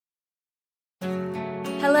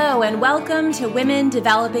Hello and welcome to Women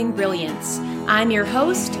Developing Brilliance. I'm your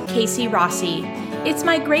host, Casey Rossi. It's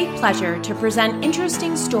my great pleasure to present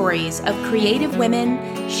interesting stories of creative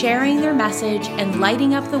women sharing their message and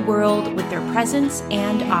lighting up the world with their presence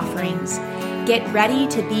and offerings. Get ready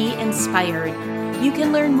to be inspired. You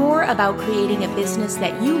can learn more about creating a business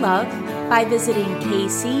that you love by visiting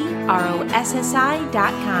kcrossi.com.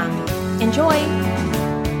 Enjoy!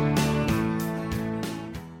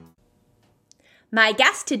 My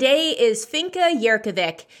guest today is Finca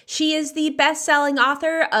Jerkovic. She is the best-selling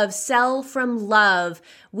author of Sell from Love.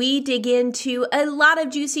 We dig into a lot of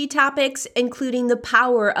juicy topics, including the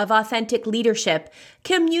power of authentic leadership,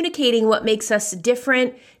 communicating what makes us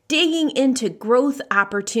different, digging into growth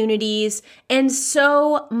opportunities, and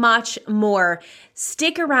so much more.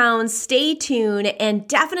 Stick around, stay tuned, and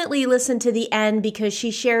definitely listen to the end because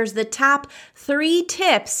she shares the top 3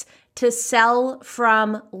 tips to sell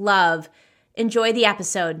from love. Enjoy the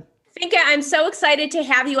episode. Finca, I'm so excited to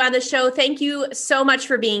have you on the show. Thank you so much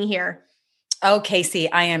for being here. Oh,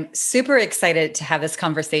 Casey, I am super excited to have this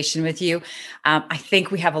conversation with you. I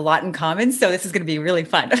think we have a lot in common, so this is going to be really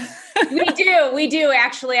fun. We do.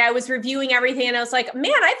 Actually, I was reviewing everything and I was like,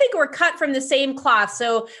 man, I think we're cut from the same cloth.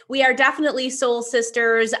 So we are definitely soul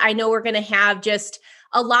sisters. I know we're going to have just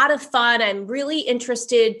a lot of fun. I'm really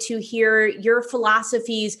interested to hear your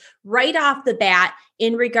philosophies right off the bat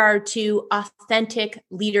in regard to authentic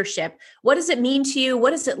leadership. What does it mean to you? What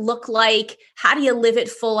does it look like? How do you live it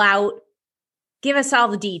full out? Give us all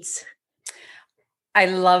the deets. I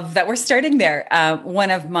love that we're starting there. One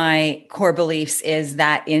of my core beliefs is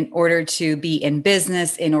that in order to be in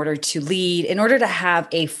business, in order to lead, in order to have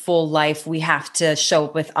a full life, we have to show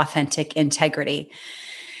up with authentic integrity.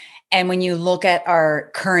 And when you look at our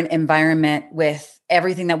current environment with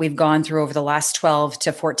everything that we've gone through over the last 12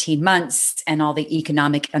 to 14 months and all the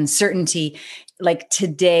economic uncertainty, like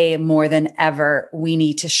today more than ever, we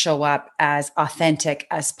need to show up as authentic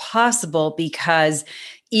as possible because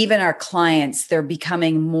even our clients, they're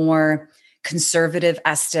becoming more conservative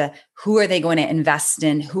as to who are they going to invest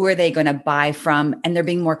in, who are they going to buy from, and they're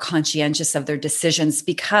being more conscientious of their decisions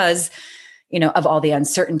because of all the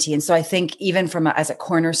uncertainty. And so I think even as a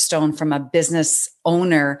cornerstone from a business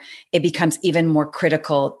owner, it becomes even more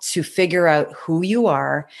critical to figure out who you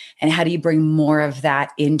are and how do you bring more of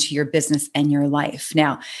that into your business and your life.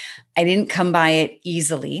 Now, I didn't come by it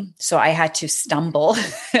easily, so I had to stumble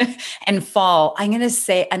and fall, I'm going to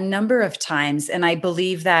say a number of times. And I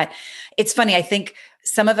believe that it's funny. I think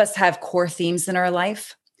some of us have core themes in our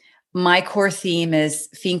life. My core theme is,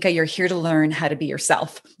 Finca, you're here to learn how to be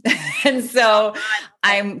yourself. And so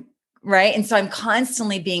I'm right. And so I'm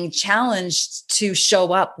constantly being challenged to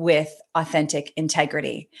show up with authentic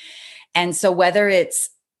integrity. And so whether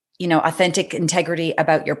it's, authentic integrity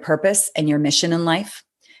about your purpose and your mission in life,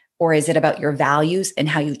 or is it about your values and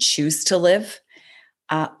how you choose to live?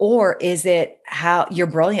 Or is it how your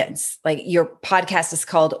brilliance? Like your podcast is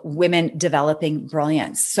called Women Developing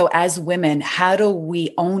Brilliance. So as women, how do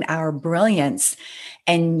we own our brilliance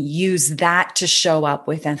and use that to show up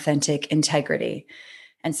with authentic integrity?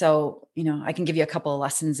 And so, I can give you a couple of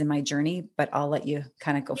lessons in my journey, but I'll let you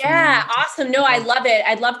kind of go from there. Yeah, awesome. No, I love it.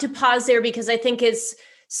 I'd love to pause there because I think it's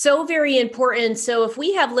so very important. So if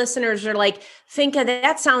we have listeners who are like, Finca,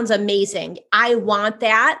 that sounds amazing. I want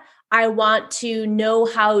that. I want to know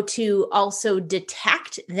how to also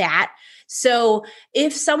detect that. So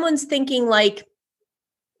if someone's thinking like,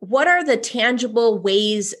 what are the tangible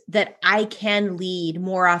ways that I can lead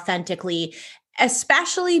more authentically,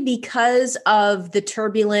 especially because of the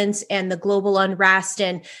turbulence and the global unrest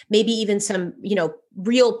and maybe even some,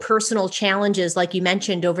 real personal challenges, like you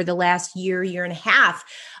mentioned over the last year and a half.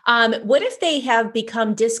 What if they have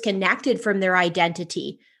become disconnected from their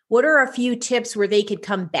identity? What are a few tips where they could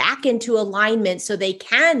come back into alignment so they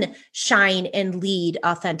can shine and lead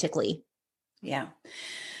authentically? Yeah.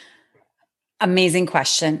 Amazing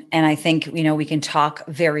question. And I think, we can talk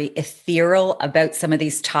very ethereal about some of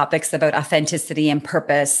these topics about authenticity and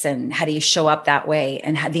purpose and how do you show up that way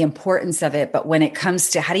and the importance of it. But when it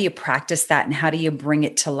comes to how do you practice that and how do you bring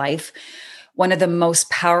it to life, one of the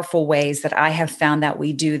most powerful ways that I have found that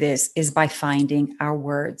we do this is by finding our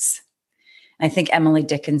words. I think Emily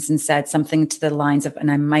Dickinson said something to the lines of,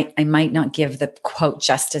 and I might not give the quote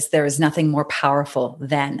justice, there is nothing more powerful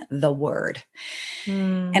than the word.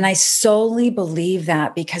 And I solely believe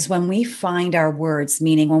that because when we find our words,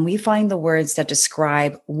 meaning when we find the words that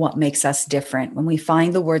describe what makes us different, when we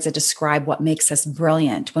find the words that describe what makes us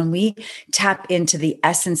brilliant, when we tap into the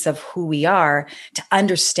essence of who we are to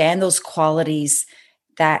understand those qualities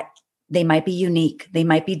that They might be unique, they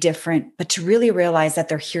might be different, but to really realize that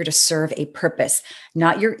they're here to serve a purpose,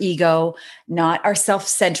 not your ego, not our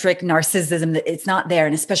self-centric narcissism. It's not there.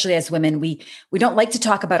 And especially as women, we don't like to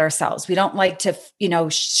talk about ourselves. We don't like to,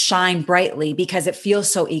 shine brightly because it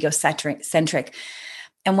feels so egocentric.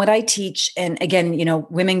 And what I teach, and again,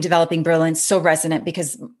 Women Developing Brilliance, so resonant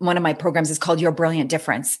because one of my programs is called Your Brilliant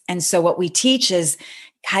Difference. And so what we teach is,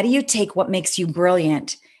 how do you take what makes you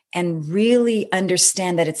brilliant and really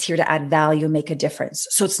understand that it's here to add value, make a difference?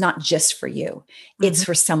 So it's not just for you, it's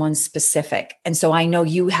for someone specific. And so I know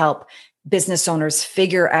you help business owners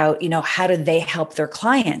figure out, how do they help their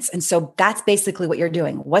clients? And so that's basically what you're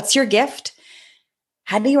doing. What's your gift?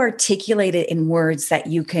 How do you articulate it in words that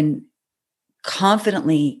you can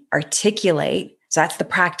confidently articulate? So that's the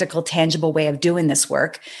practical, tangible way of doing this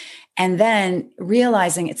work. And then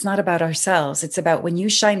realizing it's not about ourselves. It's about when you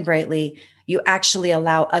shine brightly, you actually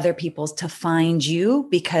allow other people to find you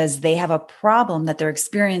because they have a problem that they're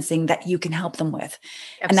experiencing that you can help them with.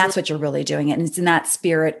 Absolutely. And that's what you're really doing. And it's in that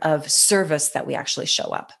spirit of service that we actually show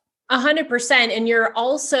up. 100%. And you're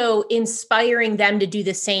also inspiring them to do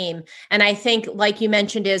the same. And I think, like you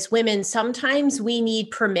mentioned, as women, sometimes we need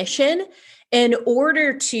permission in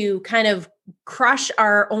order to kind of crush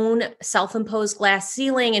our own self-imposed glass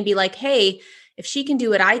ceiling and be like, hey, if she can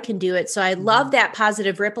do it, I can do it. So I love that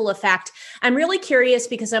positive ripple effect. I'm really curious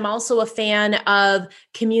because I'm also a fan of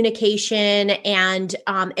communication and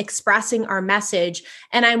expressing our message.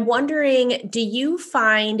 And I'm wondering, do you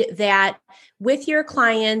find that with your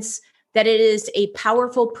clients that it is a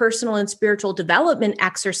powerful personal and spiritual development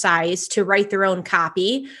exercise to write their own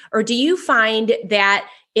copy? Or do you find that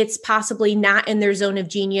it's possibly not in their zone of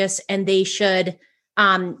genius and they should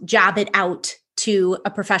job it out to a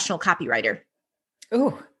professional copywriter?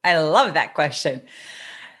 Ooh, I love that question.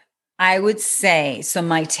 I would say, so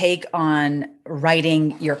my take on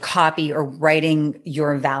writing your copy or writing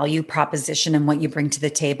your value proposition and what you bring to the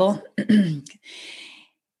table,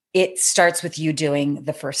 it starts with you doing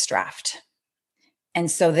the first draft. And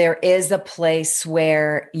so there is a place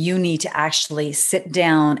where you need to actually sit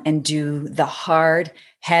down and do the hard,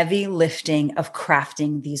 heavy lifting of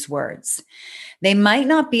crafting these words. They might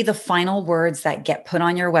not be the final words that get put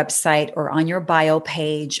on your website or on your bio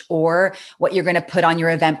page or what you're going to put on your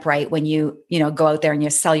Eventbrite when you go out there and you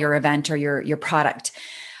sell your event or your product.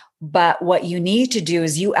 But what you need to do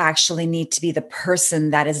is you actually need to be the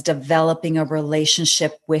person that is developing a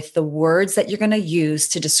relationship with the words that you're going to use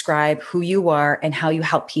to describe who you are and how you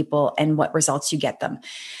help people and what results you get them.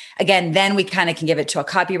 Again, then we kind of can give it to a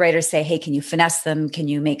copywriter, say, hey, can you finesse them? Can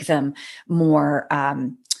you make them more,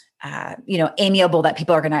 amiable that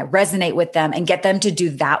people are going to resonate with them and get them to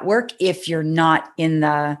do that work if you're not in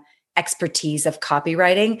the expertise of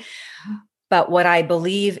copywriting. But what I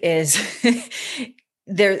believe is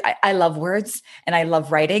I love words and I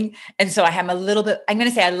love writing. And so I'm going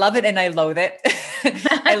to say I love it and I loathe it.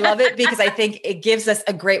 I love it because I think it gives us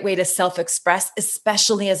a great way to self-express,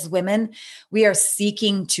 especially as women. We are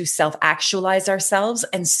seeking to self-actualize ourselves.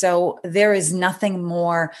 And so there is nothing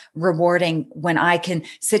more rewarding when I can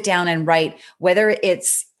sit down and write, whether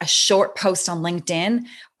it's a short post on LinkedIn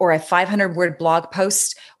or a 500-word blog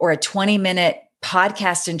post or a 20-minute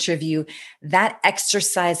podcast interview. That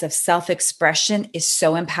exercise of self-expression is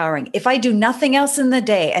so empowering. If I do nothing else in the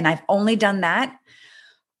day and I've only done that,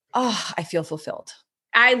 I feel fulfilled.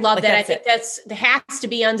 I love that. I think that has to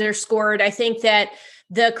be underscored. I think that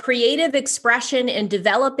the creative expression and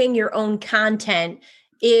developing your own content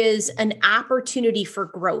is an opportunity for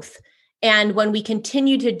growth. And when we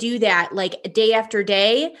continue to do that, like day after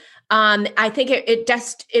day, I think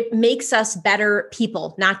it makes us better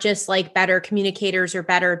people, not just like better communicators or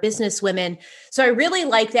better business women. So I really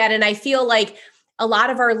like that. And I feel like a lot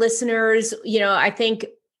of our listeners, I think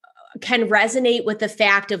can resonate with the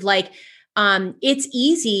fact of like, it's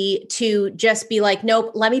easy to just be like,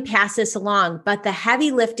 nope, let me pass this along. But the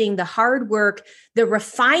heavy lifting, the hard work, the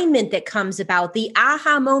refinement that comes about, the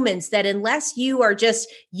aha moments that unless you are just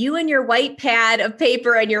you and your white pad of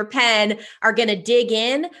paper and your pen are going to dig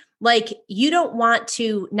in, like you don't want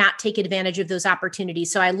to not take advantage of those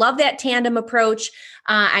opportunities. So I love that tandem approach.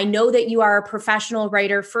 I know that you are a professional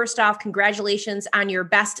writer. First off, congratulations on your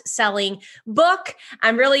best-selling book.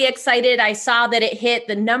 I'm really excited. I saw that it hit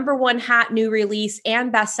the #1 hot new release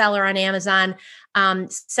and bestseller on Amazon,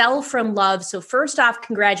 Sell from Love. So first off,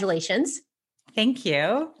 congratulations. Thank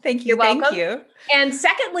you. Thank you. You're welcome. Thank you. And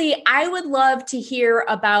secondly, I would love to hear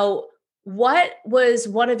about what was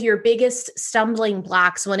one of your biggest stumbling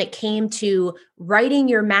blocks when it came to writing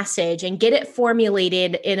your message and get it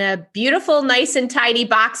formulated in a beautiful, nice and tidy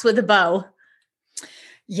box with a bow?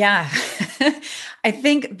 Yeah. I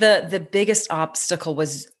think the biggest obstacle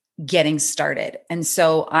was getting started. And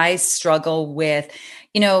so I struggle with,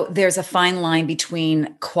 there's a fine line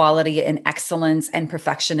between quality and excellence and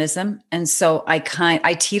perfectionism. And so I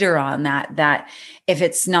teeter on that if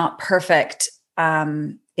it's not perfect,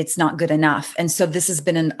 it's not good enough. And so this has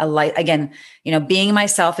been a light, again, being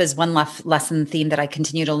myself is one lesson theme that I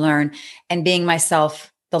continue to learn, and being myself,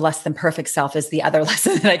 the less than perfect self, is the other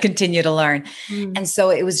lesson that I continue to learn. And so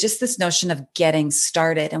it was just this notion of getting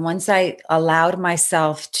started. And once I allowed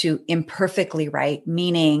myself to imperfectly write,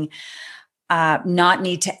 meaning not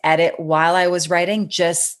need to edit while I was writing,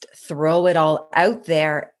 just throw it all out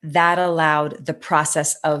there, that allowed the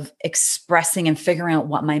process of expressing and figuring out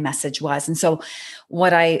what my message was. And so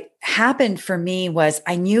what happened for me was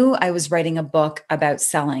I knew I was writing a book about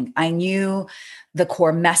selling. I knew the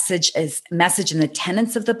core message and the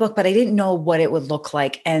tenets of the book, but I didn't know what it would look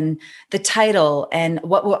like and the title and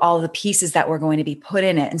what were all the pieces that were going to be put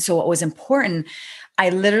in it. And so what was important, I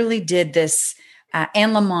literally did this.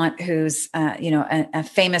 Anne Lamott, who's a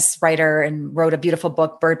famous writer and wrote a beautiful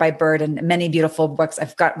book, Bird by Bird, and many beautiful books.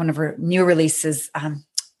 I've got one of her new releases,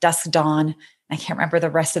 Dusk Dawn. I can't remember the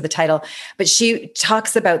rest of the title, but she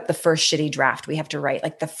talks about the first shitty draft we have to write,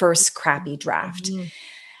 like the first crappy draft. Mm-hmm.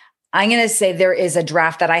 I'm going to say there is a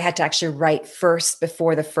draft that I had to actually write first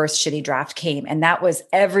before the first shitty draft came. And that was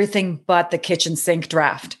everything but the kitchen sink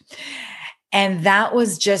draft. And that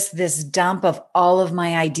was just this dump of all of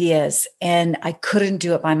my ideas. And I couldn't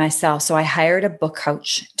do it by myself. So I hired a book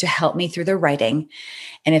coach to help me through the writing.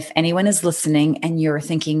 And if anyone is listening and you're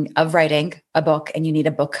thinking of writing a book and you need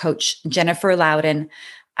a book coach, Jennifer Loudon,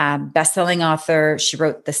 best-selling author. She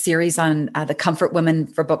wrote the series on the Comfort Women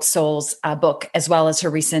for Book Souls book, as well as her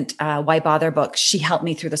recent Why Bother book. She helped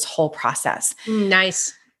me through this whole process.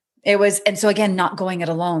 Nice. It was, and so again, not going it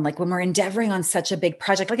alone. Like when we're endeavoring on such a big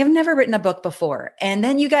project, like I've never written a book before. And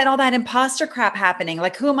then you got all that imposter crap happening.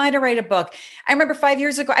 Like, who am I to write a book? I remember 5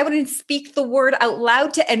 years ago, I wouldn't speak the word out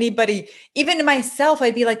loud to anybody, even to myself.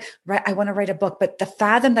 I'd be like, right, I want to write a book. But the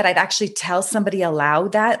fathom that I'd actually tell somebody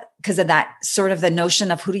aloud that, because of that sort of the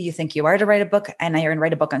notion of who do you think you are to write a book? And I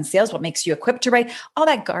write a book on sales. What makes you equipped to write? All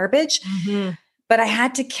that garbage. Mm-hmm. But I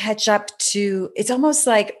had to catch up to, it's almost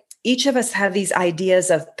like, each of us have these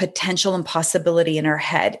ideas of potential and possibility in our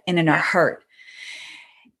head and in our heart.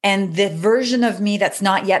 And the version of me that's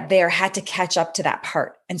not yet there had to catch up to that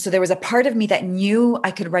part. And so there was a part of me that knew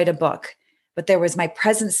I could write a book, but there was my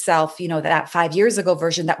present self, that 5 years ago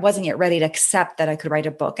version that wasn't yet ready to accept that I could write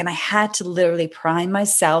a book. And I had to literally prime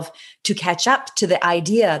myself to catch up to the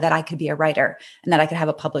idea that I could be a writer and that I could have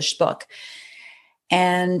a published book.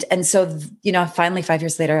 And so, finally 5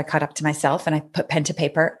 years later, I caught up to myself and I put pen to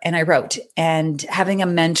paper and I wrote. And having a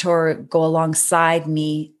mentor go alongside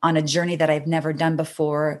me on a journey that I've never done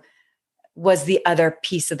before was the other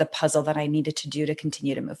piece of the puzzle that I needed to do to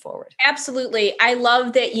continue to move forward. Absolutely. I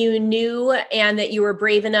love that you knew and that you were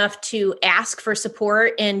brave enough to ask for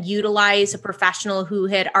support and utilize a professional who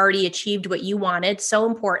had already achieved what you wanted. So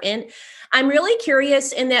important. I'm really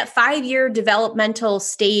curious, in that 5-year developmental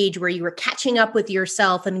stage where you were catching up with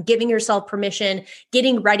yourself and giving yourself permission,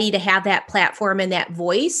 getting ready to have that platform and that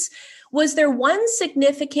voice, was there one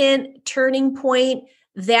significant turning point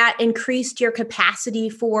that increased your capacity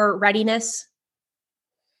for readiness?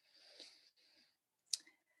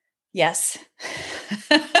 Yes.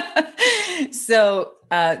 So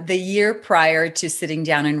the year prior to sitting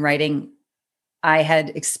down and writing, I had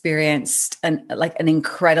experienced an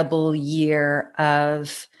incredible year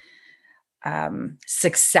of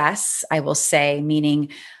success, I will say, meaning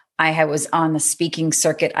I was on the speaking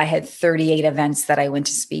circuit. I had 38 events that I went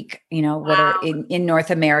to speak, whether in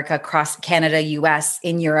North America, across Canada, US,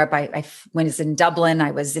 in Europe. I was in Dublin,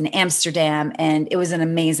 I was in Amsterdam, and it was an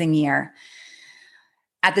amazing year.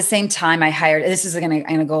 At the same time, I hired, this is going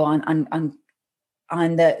to go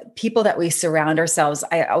on the people that we surround ourselves.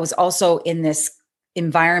 I was also in this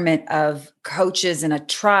environment of coaches and a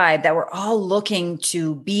tribe that were all looking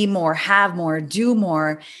to be more, have more, do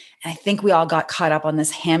more. And I think we all got caught up on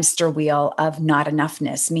this hamster wheel of not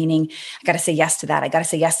enoughness, meaning I got to say yes to that. I got to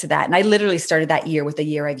say yes to that. And I literally started that year with a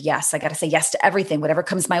year of yes. I got to say yes to everything, whatever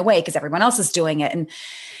comes my way, because everyone else is doing it.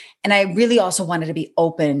 And I really also wanted to be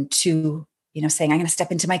open to, saying I'm going to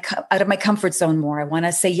step into out of my comfort zone more. I want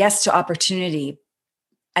to say yes to opportunity.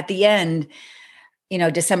 At the end,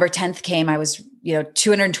 December 10th came, I was,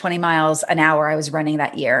 220 miles an hour I was running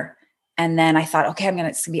that year. And then I thought, okay, it's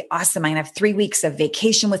going to be awesome. I'm going to have 3 weeks of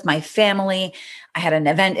vacation with my family. I had an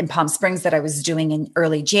event in Palm Springs that I was doing in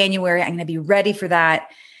early January. I'm going to be ready for that.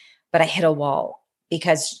 But I hit a wall,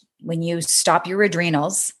 because when you stop your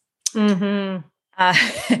adrenals, mm-hmm. Uh,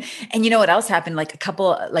 and you know what else happened? Like a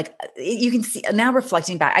couple, like you can see now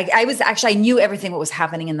reflecting back, I was actually, I knew everything what was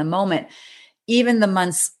happening in the moment. Even the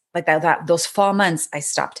months like those fall months, I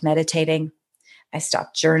stopped meditating. I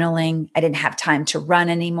stopped journaling. I didn't have time to run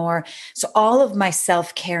anymore. So all of my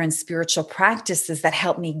self-care and spiritual practices that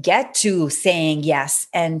helped me get to saying yes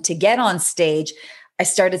and to get on stage, I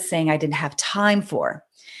started saying I didn't have time for.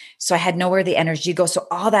 So I had nowhere the energy to go. So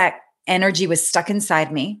all that energy was stuck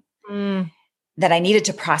inside me that I needed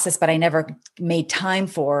to process, but I never made time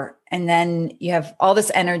for. And then you have all this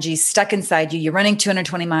energy stuck inside you. You're running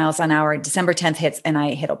 220 miles an hour. December 10th hits and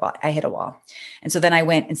I hit a wall. And so then I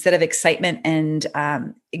went, instead of excitement and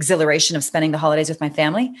exhilaration of spending the holidays with my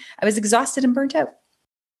family, I was exhausted and burnt out.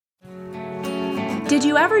 Did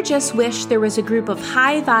you ever just wish there was a group of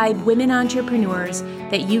high vibe women entrepreneurs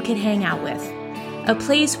that you could hang out with? A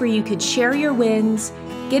place where you could share your wins,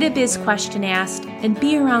 get a biz question asked, and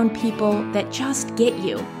be around people that just get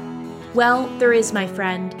you? Well, there is, my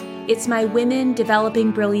friend. It's my Women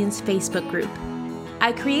Developing Brilliance Facebook group.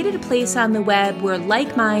 I created a place on the web where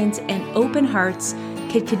like minds and open hearts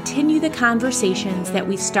could continue the conversations that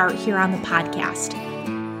we start here on the podcast.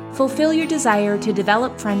 Fulfill your desire to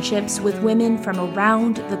develop friendships with women from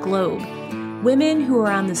around the globe, women who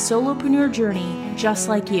are on the solopreneur journey just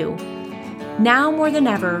like you. Now more than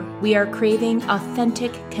ever, we are craving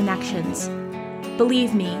authentic connections.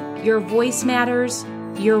 Believe me, your voice matters,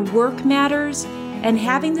 your work matters, and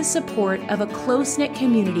having the support of a close-knit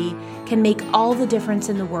community can make all the difference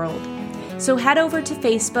in the world. So head over to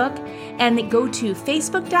Facebook and go to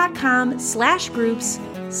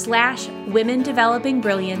facebook.com/groups/Women Developing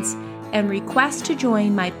Brilliance and request to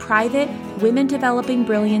join my private Women Developing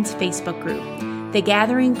Brilliance Facebook group, the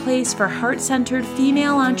gathering place for heart-centered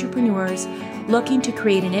female entrepreneurs looking to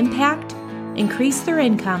create an impact, increase their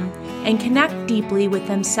income, and connect deeply with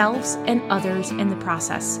themselves and others in the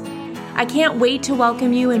process. I can't wait to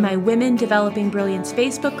welcome you in my Women Developing Brilliance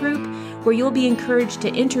Facebook group, where you'll be encouraged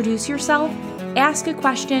to introduce yourself, ask a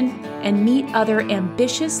question, and meet other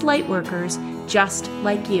ambitious lightworkers just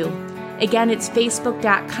like you. Again, it's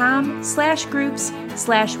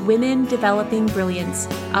facebook.com/groups/Women Developing Brilliance.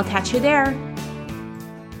 I'll catch you there.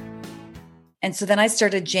 And so then I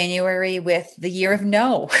started January with the year of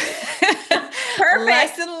no. Perfect.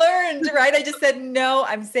 Lesson learned, right? I just said no.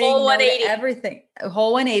 I'm saying Whole no 180. to everything. A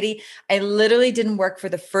whole 180. I literally didn't work for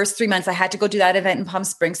the first 3 months. I had to go do that event in Palm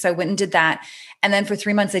Springs. So I went and did that. And then for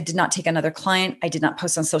 3 months, I did not take another client. I did not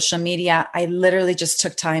post on social media. I literally just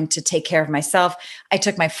took time to take care of myself. I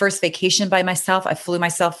took my first vacation by myself. I flew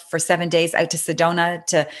myself for 7 days out to Sedona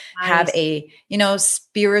to have a,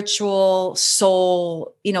 spiritual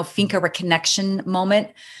soul, finca reconnection moment.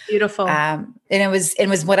 Beautiful. And it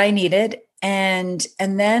was what I needed. And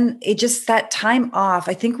then it just, that time off,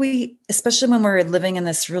 I think especially when we're living in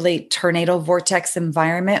this really tornado vortex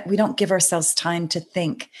environment, we don't give ourselves time to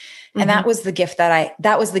think. And that was the gift that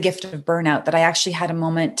was the gift of burnout, that I actually had a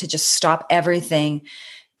moment to just stop everything,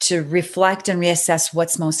 to reflect and reassess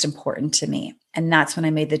what's most important to me. And that's when I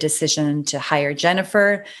made the decision to hire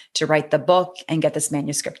Jennifer to write the book and get this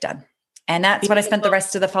manuscript done. And that's what I spent the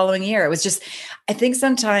rest of the following year. It was just, I think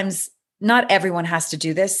sometimes not everyone has to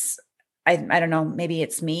do this. I don't know, maybe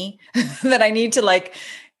it's me that I need to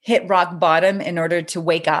hit rock bottom in order to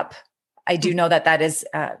wake up. I do know that is,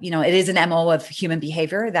 it is an MO of human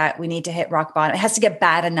behavior that we need to hit rock bottom. It has to get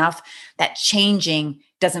bad enough that changing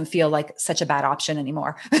doesn't feel like such a bad option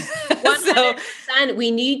anymore. 100%.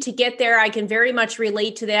 We need to get there. I can very much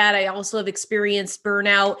relate to that. I also have experienced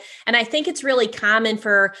burnout. And I think it's really common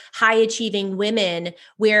for high achieving women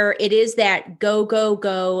where it is that go, go,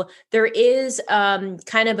 go. There is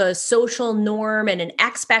kind of a social norm and an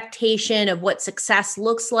expectation of what success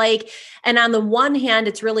looks like. And on the one hand,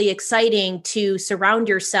 it's really exciting to surround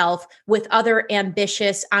yourself with other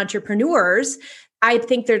ambitious entrepreneurs. I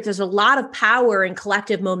think there's a lot of power in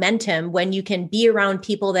collective momentum when you can be around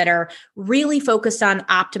people that are really focused on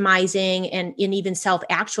optimizing and even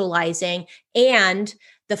self-actualizing. And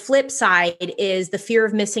the flip side is the fear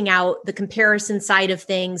of missing out, the comparison side of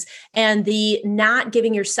things, and the not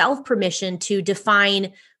giving yourself permission to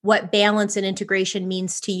define what balance and integration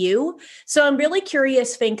means to you. So I'm really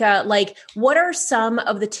curious, Finca, what are some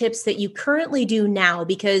of the tips that you currently do now?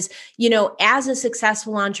 Because, as a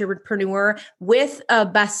successful entrepreneur with a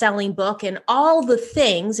best-selling book and all the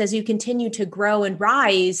things, as you continue to grow and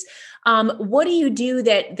rise, what do you do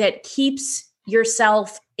that keeps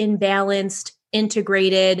yourself in balanced,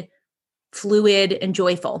 integrated, fluid, and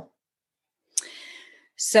joyful?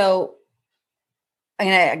 So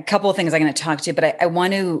a couple of things I'm going to talk to you, but I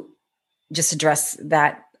want to just address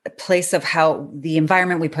that place of how the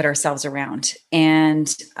environment we put ourselves around.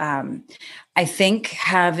 And I think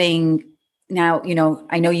having now,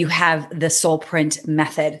 I know you have the Soul Print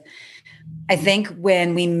method. I think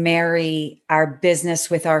when we marry our business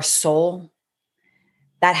with our soul,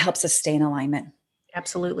 that helps us stay in alignment.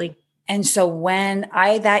 Absolutely. And so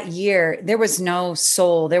that year, there was no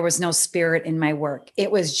soul, there was no spirit in my work.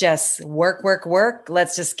 It was just work, work, work.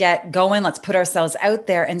 Let's just get going. Let's put ourselves out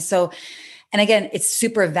there. And again, it's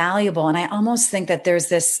super valuable. And I almost think that there's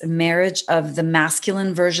this marriage of the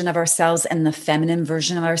masculine version of ourselves and the feminine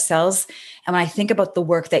version of ourselves. And when I think about the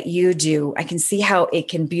work that you do, I can see how it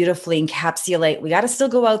can beautifully encapsulate. We got to still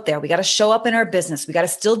go out there. We got to show up in our business. We got to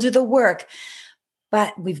still do the work,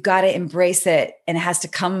 but we've got to embrace it. And it has to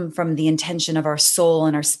come from the intention of our soul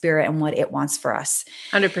and our spirit and what it wants for us.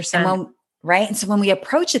 100%. Right. And so when we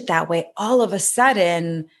approach it that way, all of a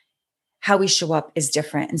sudden, how we show up is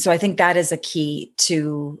different. And so I think that is a key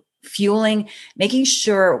to fueling, making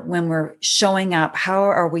sure when we're showing up, how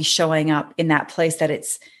are we showing up in that place that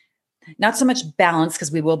it's not so much balance,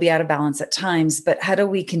 because we will be out of balance at times, but how do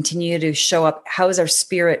we continue to show up? How is our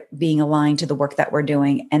spirit being aligned to the work that we're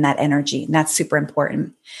doing and that energy? And that's super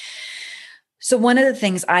important. So one of the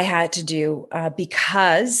things I had to do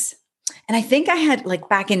and I think I had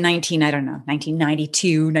back in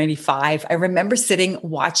 1992, 95, I remember sitting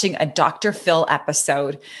watching a Dr. Phil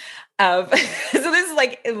episode of, so this is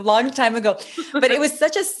a long time ago, but it was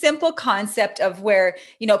such a simple concept of where,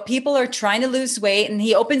 people are trying to lose weight and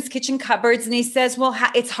he opens kitchen cupboards and he says, well,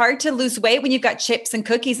 it's hard to lose weight when you've got chips and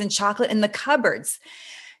cookies and chocolate in the cupboards.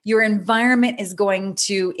 Your environment is going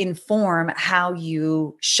to inform how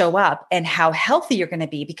you show up and how healthy you're going to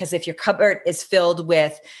be. Because if your cupboard is filled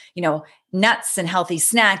with, nuts and healthy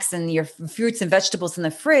snacks and your fruits and vegetables in the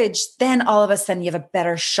fridge, then all of a sudden you have a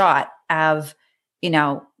better shot of,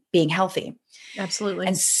 being healthy. Absolutely.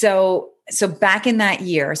 And so back in that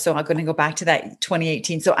year, so I'm going to go back to that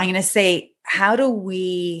 2018. So I'm going to say, how do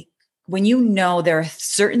we, when there are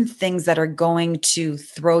certain things that are going to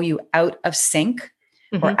throw you out of sync,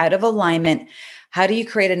 or out of alignment, how do you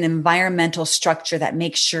create an environmental structure that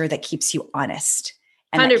makes sure that keeps you honest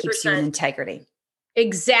and 100%. That keeps you in integrity?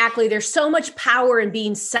 Exactly. There's so much power in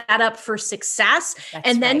being set up for success.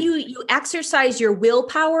 And then you exercise your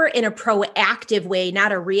willpower in a proactive way,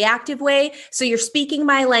 not a reactive way. So you're speaking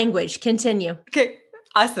my language. Continue. Okay.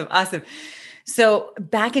 Awesome. So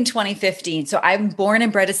back in 2015, so I'm born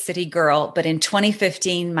and bred a city girl, but in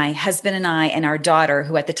 2015, my husband and I and our daughter,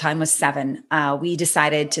 who at the time was 7, we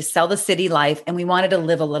decided to sell the city life and we wanted to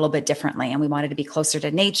live a little bit differently. And we wanted to be closer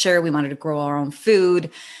to nature. We wanted to grow our own food,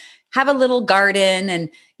 have a little garden and,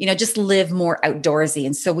 just live more outdoorsy.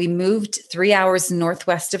 And so we moved 3 hours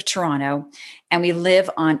northwest of Toronto and we live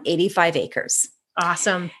on 85 acres.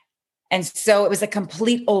 Awesome. And so it was a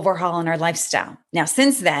complete overhaul in our lifestyle. Now,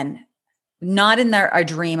 since then, not in our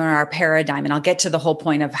dream or our paradigm. And I'll get to the whole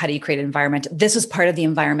point of how do you create an environment. This was part of the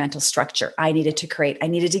environmental structure I needed to create. I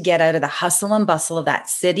needed to get out of the hustle and bustle of that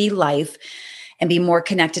city life and be more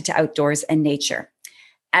connected to outdoors and nature.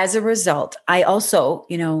 As a result, I also,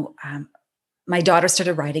 my daughter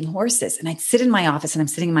started riding horses and I'd sit in my office, and I'm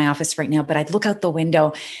sitting in my office right now, but I'd look out the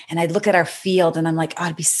window and I'd look at our field and I'm like, oh,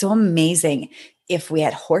 it'd be so amazing if we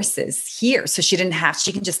had horses here. So she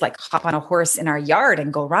can just hop on a horse in our yard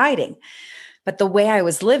and go riding. But the way I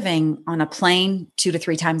was living on a plane 2 to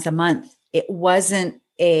 3 times a month, it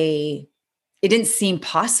didn't seem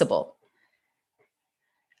possible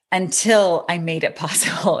until I made it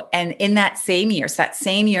possible. And in that same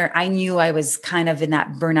year, I knew I was kind of in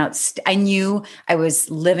that burnout. I knew I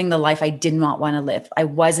was living the life I did not want to live. I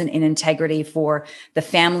wasn't in integrity for the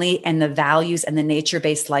family and the values and the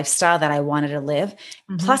nature-based lifestyle that I wanted to live.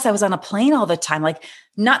 Mm-hmm. Plus I was on a plane all the time,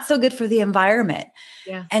 not so good for the environment.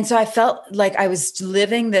 Yeah. And so I felt like I was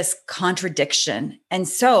living this contradiction. And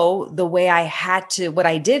so the way what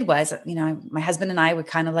I did was, my husband and I would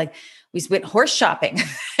kind of we went horse shopping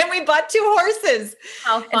and we bought 2 horses.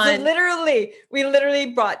 How fun. And so we literally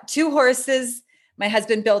bought 2 horses. My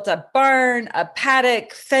husband built a barn, a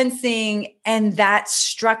paddock, fencing, and that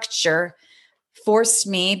structure forced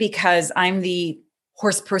me, because I'm the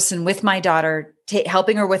horse person with my daughter,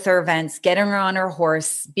 helping her with her events, getting her on her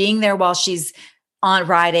horse, being there while she's on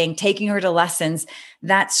riding, taking her to lessons.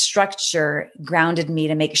 That structure grounded me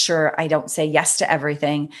to make sure I don't say yes to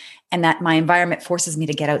everything, and that my environment forces me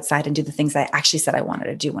to get outside and do the things I actually said I wanted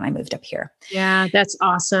to do when I moved up here. Yeah, that's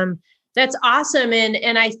awesome. That's awesome.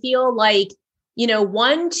 And I feel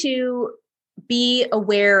to be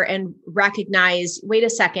aware and recognize, wait a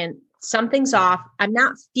second, something's off. I'm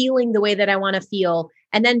not feeling the way that I want to feel.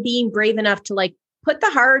 And then being brave enough to put the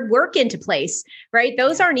hard work into place, right?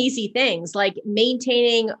 Those aren't easy things, like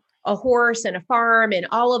maintaining a horse and a farm and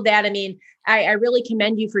all of that. I mean, I really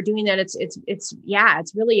commend you for doing that.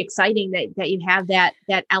 It's really exciting that you have that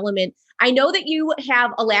element. I know that you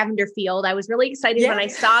have a lavender field. I was really excited when I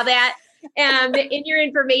saw that. And in your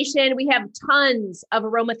information, we have tons of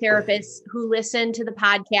aromatherapists who listen to the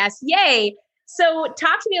podcast. Yay. So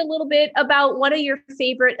talk to me a little bit about one of your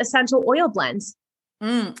favorite essential oil blends.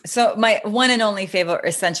 So my one and only favorite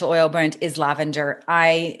essential oil blend is lavender.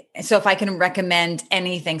 So if I can recommend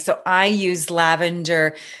anything, so I use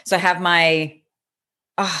lavender. So I have my,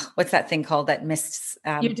 what's that thing called that mists,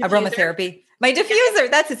 aromatherapy, my diffuser.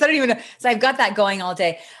 That's it. So I don't even know. So I've got that going all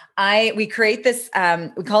day. We create this,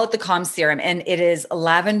 we call it the Calm Serum, and it is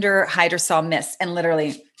lavender hydrosol mist. And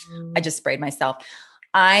literally I just sprayed myself.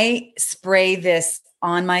 I spray this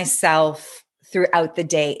on myself throughout the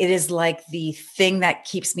day. It is like the thing that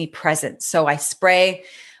keeps me present. So I spray,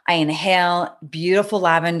 I inhale, beautiful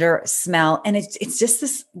lavender smell. And it's just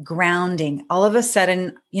this grounding. All of a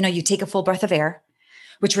sudden, you take a full breath of air,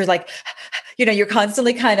 which we're like, you're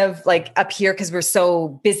constantly kind of like up here because we're so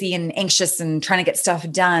busy and anxious and trying to get stuff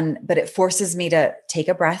done, but it forces me to take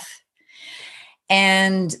a breath.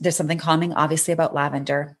 And there's something calming, obviously, about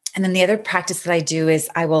lavender. And then the other practice that I do is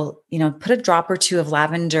I will, put a drop or two of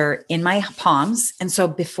lavender in my palms. And so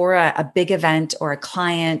before a big event or a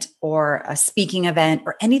client or a speaking event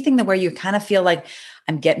or anything where you kind of feel like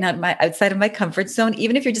I'm getting outside of my comfort zone,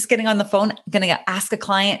 even if you're just getting on the phone, going to ask a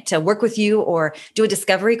client to work with you or do a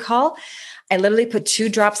discovery call, I literally put 2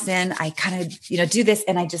 drops in. I kind of, do this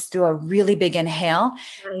and I just do a really big inhale.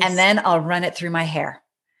 Nice. And then I'll run it through my hair.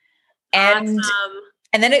 And awesome.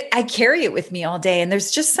 And then I carry it with me all day. And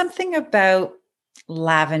there's just something about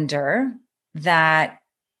lavender that,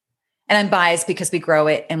 and I'm biased because we grow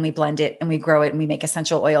it and we blend it and we grow it and we make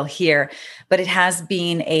essential oil here, but it has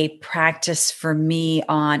been a practice for me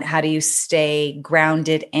on how do you stay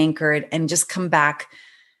grounded, anchored, and just come back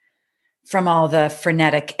from all the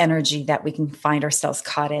frenetic energy that we can find ourselves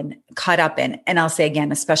caught up in. And I'll say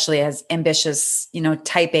again, especially as ambitious,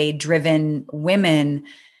 type A driven women,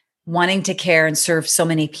 wanting to care and serve so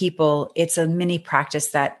many people, it's a mini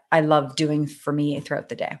practice that I love doing for me throughout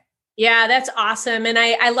the day. Yeah, that's awesome. And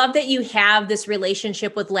I love that you have this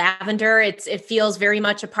relationship with lavender. It feels very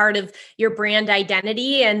much a part of your brand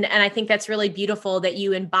identity. And I think that's really beautiful that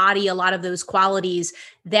you embody a lot of those qualities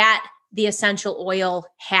that the essential oil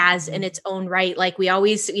has in its own right. Like we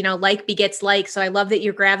always, like begets like. So I love that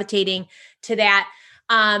you're gravitating to that.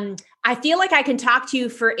 I feel like I can talk to you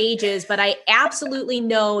for ages, but I absolutely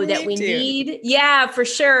know that we need, for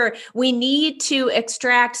sure. We need to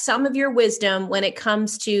extract some of your wisdom when it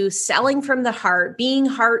comes to selling from the heart, being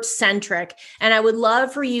heart centric. And I would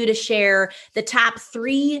love for you to share the top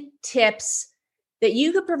 3 tips that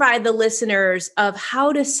you could provide the listeners of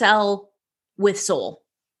how to sell with soul.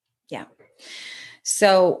 Yeah.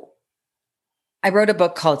 So I wrote a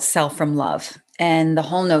book called Sell from Love. And the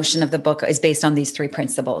whole notion of the book is based on these 3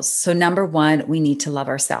 principles. So number 1, we need to love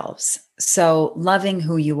ourselves. So loving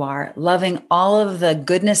who you are, loving all of the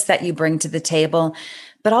goodness that you bring to the table,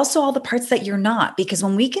 but also all the parts that you're not. Because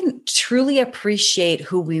when we can truly appreciate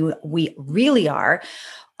who we really are,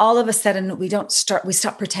 all of a sudden we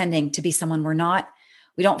stop pretending to be someone we're not.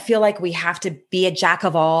 We don't feel like we have to be a jack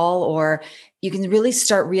of all, or you can really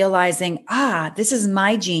start realizing, this is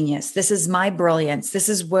my genius. This is my brilliance. This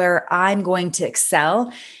is where I'm going to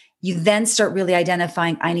excel. You then start really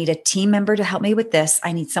identifying, I need a team member to help me with this.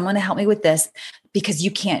 I need someone to help me with this, because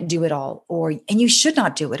you can't do it all, and you should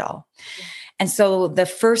not do it all. Yeah. And so the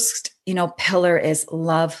first, pillar is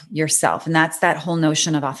love yourself. And that's that whole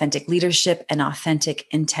notion of authentic leadership and authentic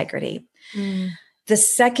integrity. The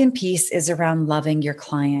second piece is around loving your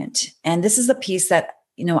client. And this is a piece that,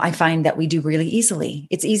 I find that we do really easily.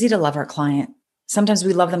 It's easy to love our client. Sometimes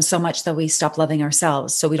we love them so much that we stop loving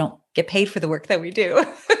ourselves. So we don't get paid for the work that we do.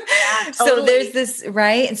 Yeah, totally. So there's this,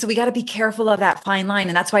 right? And so we got to be careful of that fine line.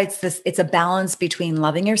 And that's why it's a balance between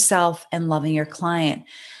loving yourself and loving your client.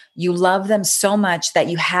 You love them so much that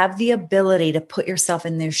you have the ability to put yourself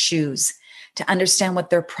in their shoes, to understand what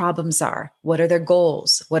their problems are, what are their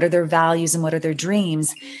goals, what are their values, and what are their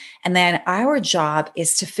dreams. And then our job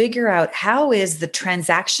is to figure out, how is the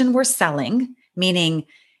transaction we're selling, meaning,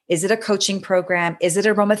 is it a coaching program? Is it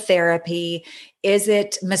aromatherapy? Is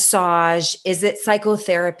it massage? Is it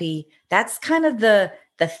psychotherapy? That's kind of the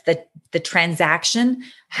transaction.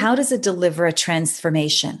 How does it deliver a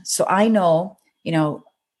transformation? So I know,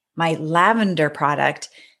 my lavender product,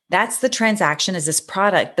 that's the transaction, is this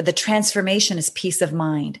product, but the transformation is peace of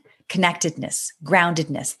mind, connectedness,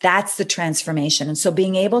 groundedness. That's the transformation. And so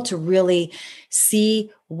being able to really see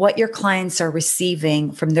what your clients are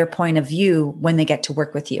receiving from their point of view when they get to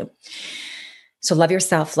work with you. So love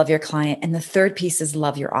yourself, love your client. And the third piece is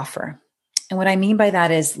love your offer. And what I mean by that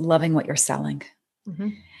is loving what you're selling. Mm-hmm.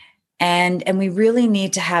 And we really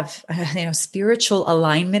need to have, spiritual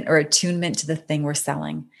alignment or attunement to the thing we're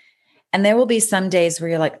selling. And there will be some days where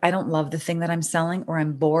you're like, I don't love the thing that I'm selling, or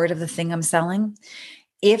I'm bored of the thing I'm selling.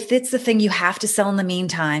 If it's the thing you have to sell in the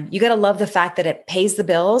meantime, you got to love the fact that it pays the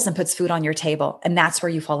bills and puts food on your table. And that's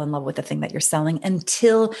where you fall in love with the thing that you're selling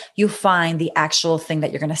until you find the actual thing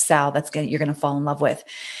that you're going to sell you're going to fall in love with.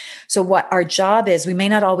 So what our job is, we may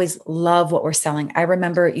not always love what we're selling. I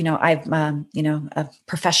remember, I'm, a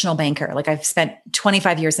professional banker. Like I've spent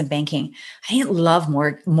 25 years in banking. I didn't love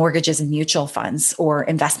mortgages and mutual funds or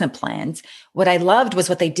investment plans. What I loved was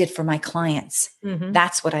what they did for my clients. Mm-hmm.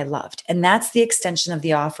 That's what I loved. And that's the extension of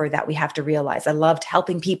the offer that we have to realize. I loved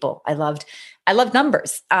helping people. I loved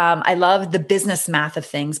numbers. I loved the business math of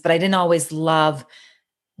things, but I didn't always love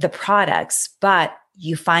the products. But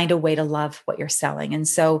you find a way to love what you're selling. And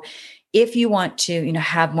so if you want to,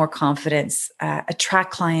 have more confidence,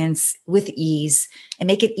 attract clients with ease and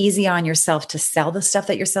make it easy on yourself to sell the stuff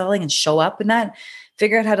that you're selling and show up in that,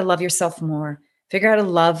 figure out how to love yourself more, figure out how to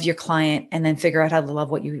love your client, and then figure out how to love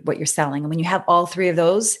what you're selling. And when you have all three of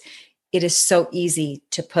those, it is so easy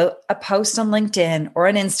to put a post on LinkedIn or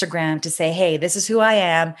on Instagram to say, hey, this is who I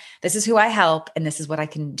am, this is who I help, and this is what I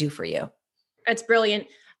can do for you. That's brilliant.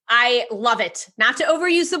 I love it. Not to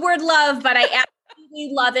overuse the word love, but I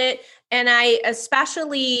absolutely love it. And I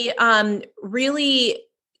especially really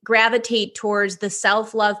gravitate towards the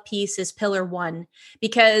self-love piece as pillar one,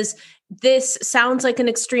 because this sounds like an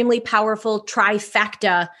extremely powerful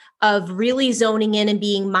trifecta of really zoning in and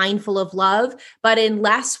being mindful of love. But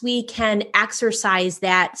unless we can exercise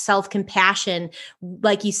that self-compassion,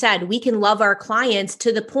 like you said, we can love our clients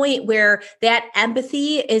to the point where that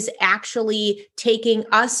empathy is actually taking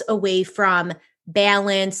us away from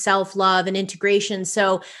balance, self-love, and integration.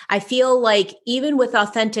 So I feel like even with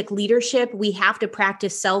authentic leadership, we have to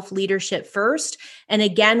practice self-leadership first. And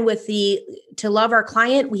again, to love our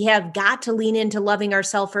client, we have got to lean into loving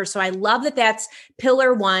ourselves first. So I love that that's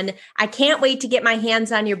pillar one. I can't wait to get my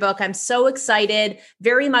hands on your book. I'm so excited,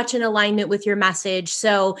 very much in alignment with your message.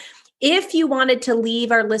 So if you wanted to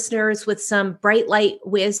leave our listeners with some bright light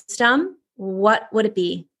wisdom, what would it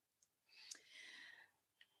be?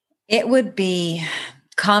 It would be,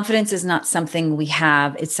 confidence is not something we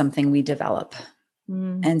have, it's something we develop.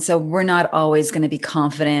 And so we're not always going to be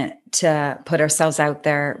confident to put ourselves out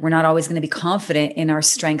there. We're not always going to be confident in our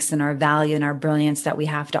strengths and our value and our brilliance that we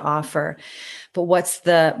have to offer. But what's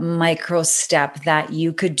the micro step that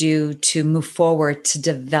you could do to move forward to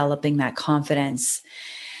developing that confidence?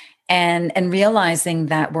 And realizing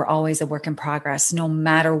that we're always a work in progress, no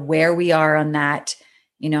matter where we are on that.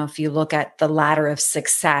 If you look at the ladder of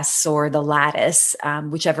success or the lattice,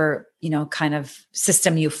 whichever, kind of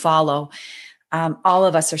system you follow, all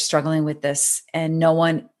of us are struggling with this, and no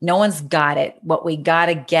one's got it. What we got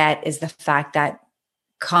to get is the fact that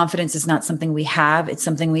confidence is not something we have. It's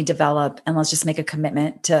something we develop. And let's just make a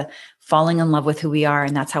commitment to falling in love with who we are.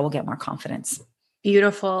 And that's how we'll get more confidence.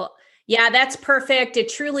 Beautiful. Yeah, that's perfect. It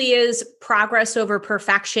truly is progress over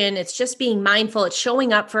perfection. It's just being mindful. It's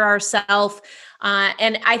showing up for ourselves.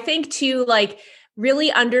 And I think too,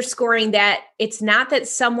 really underscoring that it's not that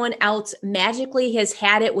someone else magically has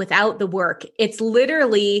had it without the work. It's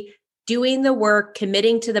literally doing the work,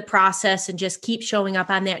 committing to the process, and just keep showing up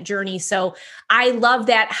on that journey. So I love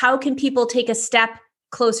that. How can people take a step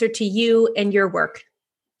closer to you and your work?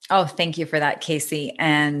 Oh, thank you for that, Casey.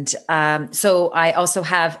 And so I also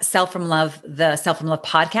have Self From Love, the Self From Love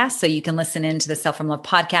podcast. So you can listen into the Self From Love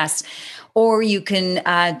podcast, or you can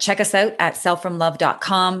check us out at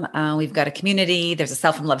selffromlove.com. We've got a community. There's a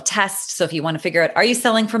Self From Love test. So if you want to figure out, are you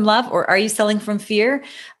selling from love or are you selling from fear?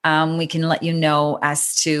 We can let you know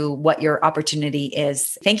as to what your opportunity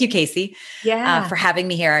is. Thank you, Casey, for having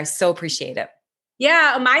me here. I so appreciate it.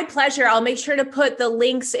 Yeah, my pleasure. I'll make sure to put the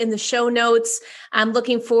links in the show notes. I'm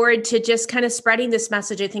looking forward to just kind of spreading this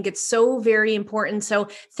message. I think it's so very important. So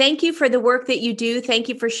thank you for the work that you do. Thank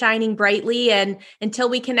you for shining brightly. And until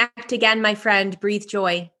we connect again, my friend, breathe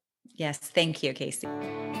joy. Yes, thank you, Casey.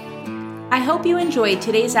 I hope you enjoyed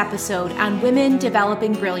today's episode on women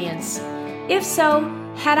developing brilliance. If so,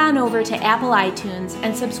 head on over to Apple iTunes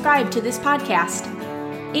and subscribe to this podcast.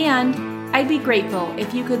 And I'd be grateful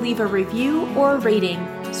if you could leave a review or a rating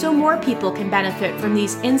so more people can benefit from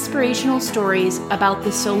these inspirational stories about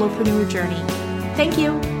the solopreneur journey. Thank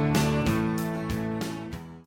you.